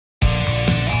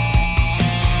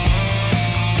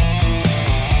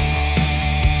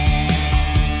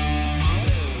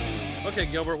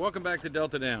Gilbert. Welcome back to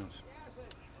Delta Downs.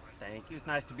 Thank you. It's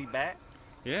nice to be back.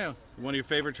 Yeah. One of your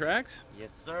favorite tracks?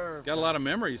 Yes, sir. Got a lot of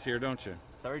memories here, don't you?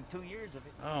 32 years of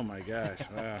it. Oh, my gosh.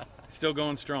 Wow. Still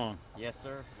going strong. Yes,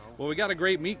 sir. No. Well, we got a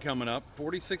great meet coming up.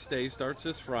 46 days, starts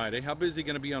this Friday. How busy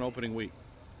going to be on opening week?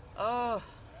 I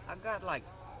got like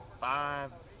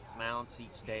 5 mounts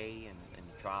each day and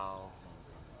trials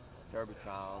and derby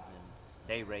trials and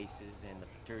day races and the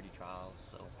futurity trials.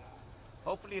 So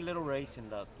hopefully a little racing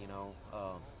luck, you know.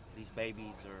 These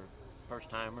babies are first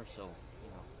timers, so, you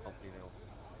know, hopefully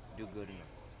they'll do good in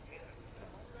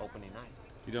the opening night.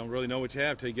 You don't really know what you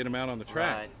have till you get them out on the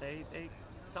track. Right.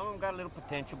 Some of them got a little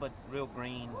potential, but real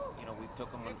green. You know, we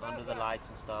took them under the lights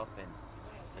and stuff, and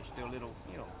they're still a little,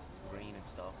 you know, green and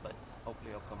stuff. But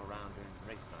hopefully they'll come around during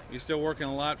race night. You still working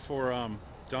a lot for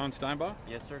Don Steinbach?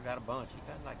 Yes, sir. Got a bunch. He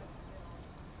got like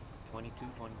 22,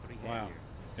 23 head Wow. here.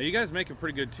 Now, you guys make a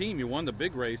pretty good team. You won the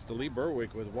big race, the Lee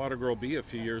Berwick, with Water Girl B a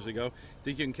few years ago.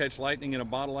 Think you can catch lightning in a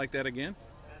bottle like that again?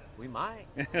 We might.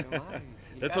 We might.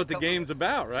 That's what the game's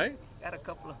about, right? Got a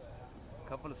couple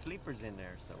of sleepers in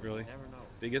there, so really? You never know.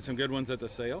 Did you get some good ones at the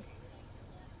sale?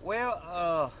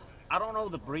 Well, I don't know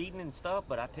the breeding and stuff,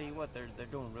 but I tell you what, they're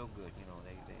doing real good. You know,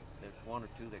 there's 1 or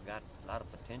 2 that got a lot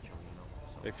of potential. You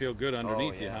know, so. They feel good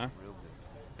underneath you, huh? Real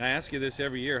good. I ask you this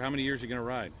every year. How many years are you going to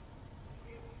ride?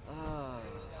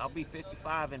 I'll be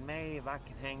 55 in May. If I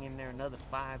can hang in there another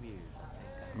 5 years,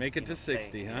 I think. Make it to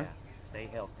 60, huh? Yeah, stay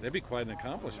healthy. That'd be quite an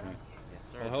accomplishment.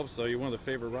 Yes, sir. Well, I hope so. You're one of the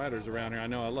favorite riders around here. I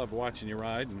know I love watching you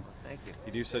ride, and thank you.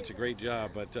 You do such a great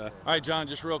job. But all right, John,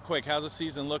 just real quick, how's the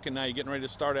season looking now? You getting ready to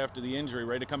start after the injury?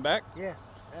 Ready to come back? Yes,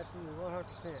 absolutely, 100%,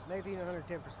 maybe even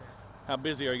 110%. How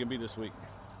busy are you gonna be this week?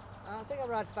 I think I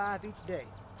ride 5 each day.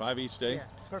 5 each day? Yeah,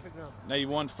 perfect number. Now you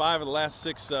won 5 of the last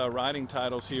 6 riding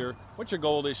titles here. What's your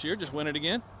goal this year? Just win it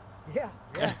again? Yeah.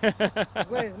 Just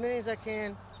win as many as I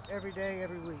can every day,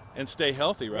 every week. And stay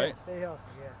healthy, right? Yeah, stay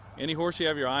healthy, yeah. Any horse you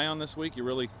have your eye on this week? You're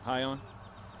really high on?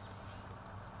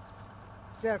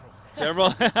 Several.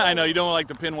 Several? I know, you don't like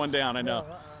to pin one down, I know.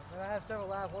 No, but I have several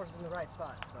live horses in the right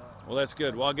spot. So. Well, that's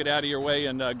good. Well, I'll get out of your way,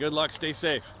 and good luck. Stay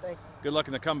safe. Thank you. Good luck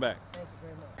in the comeback. Thank you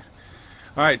very much.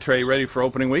 All right, Trey, ready for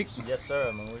opening week? Yes, sir.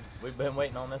 I mean, we've been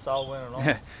waiting on this all winter long.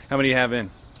 How many do you have in?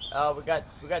 We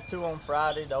got 2 on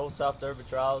Friday, the Old South Derby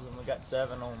trials, and we got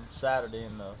 7 on Saturday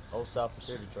in the Old South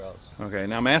Futurity trials. Okay,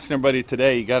 now I'm asking everybody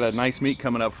today, you got a nice meet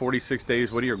coming up, 46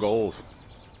 days. What are your goals?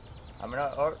 I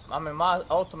mean, my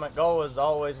ultimate goal is to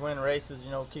always win races,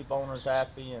 you know, keep owners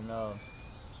happy, and I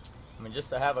mean, just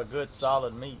to have a good,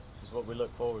 solid meet is what we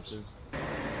look forward to.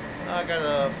 I got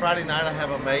a Friday night. I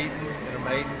have a maiden in a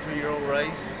maiden 2-year-old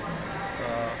race.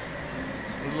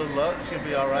 With a little luck, she'll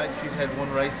be all right. She's had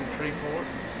 1 race at Shreveport.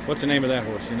 What's the name of that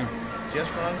horse, you know? Just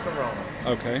run Corona.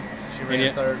 Okay. She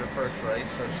ran 3rd her first race,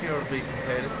 so she ought to be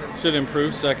competitive. Should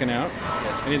improve second out.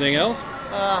 Yes. Anything else?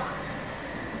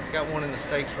 Got 1 in the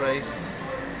stakes race,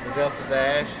 the Delta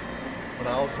Dash, but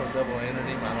I also double entered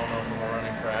him. I don't know if I'm gonna run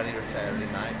him Friday or Saturday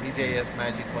night. BJS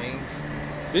Magic Wings.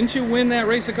 Didn't you win that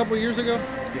race a couple years ago?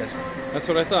 Yes, sir. That's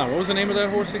what I thought. What was the name of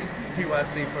that horse again?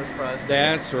 PYC first prize.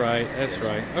 That's right. That's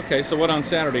right. Okay, so what on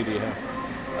Saturday do you have?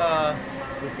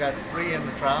 We've got 3 in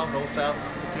the trial, Old South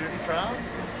Security trial.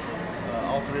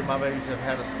 All 3 of my babies have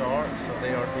had a start, so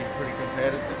they are to be pretty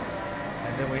competitive.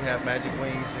 And then we have Magic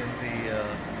Wings in the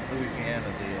Louisiana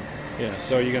deal. Yeah,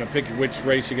 so you're going to pick which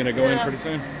race you're going to go in pretty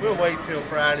soon? We'll wait till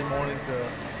Friday morning to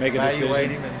make a evaluate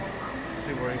decision. him and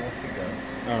see where he wants to go.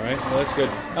 All right, well, that's good.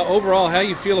 Overall, how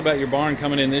you feel about your barn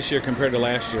coming in this year compared to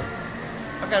last year?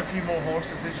 I've got a few more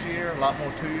horses this year, a lot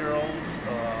more 2-year-olds.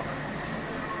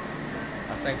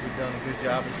 I think we've done a good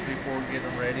job at Shreveport getting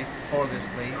them ready for this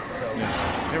meet. So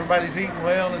everybody's eating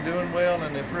well and doing well,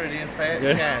 and they're pretty and fat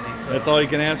and shiny. So that's all you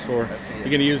can ask for. You're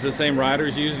going to use the same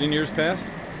riders used in years past?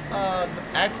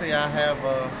 Actually, I have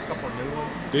a couple of new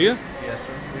ones. Do you? Yes,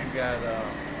 sir. We've got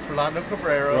Rolando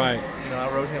Cabrera. Right. You know,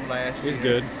 I rode him last year. He's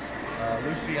good.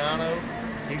 Luciano,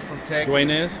 he's from Texas.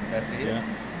 Duenes? That's it. Yeah.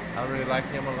 I really like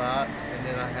him a lot. And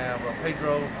then I have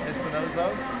Pedro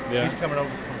Espinoza. Yeah. He's coming over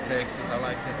from Texas. I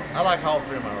like him. I like all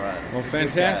 3 of my riders. Well,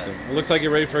 fantastic. It looks like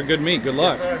you're ready for a good meet. Good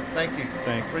luck. Yes, sir. Thank you.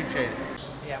 Thanks. Appreciate it.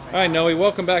 All right, Noe,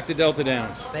 welcome back to Delta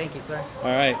Downs. Thank you, sir. All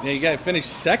right, now you got finished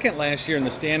 2nd last year in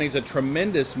the standings, a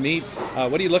tremendous meet.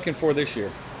 What are you looking for this year?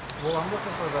 Well, I'm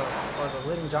looking for the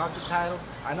leading jockey title.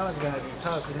 I know it's going to be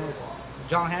tough. You know,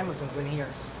 John Hamilton's been here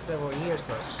several years,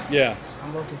 so yeah,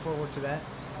 I'm looking forward to that.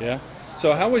 Yeah.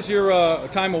 So how was your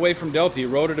time away from Delta? You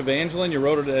rode at Evangeline, you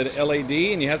rode it at LAD,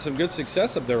 and you had some good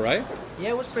success up there, right? Yeah,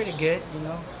 it was pretty good, you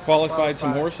know. Qualified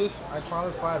some horses? I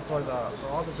qualified for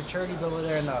all the futurities over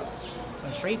there in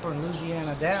Shreveport and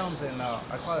Louisiana Downs, and I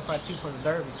qualified too for the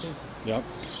Derby too. Yep,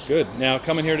 good. Now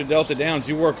coming here to Delta Downs,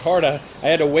 you work hard. I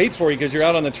had to wait for you because you're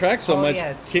out on the track so much.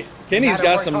 Yeah, Kenny's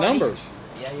got some hard. numbers.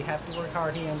 Yeah, you have to work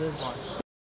hard here on this one.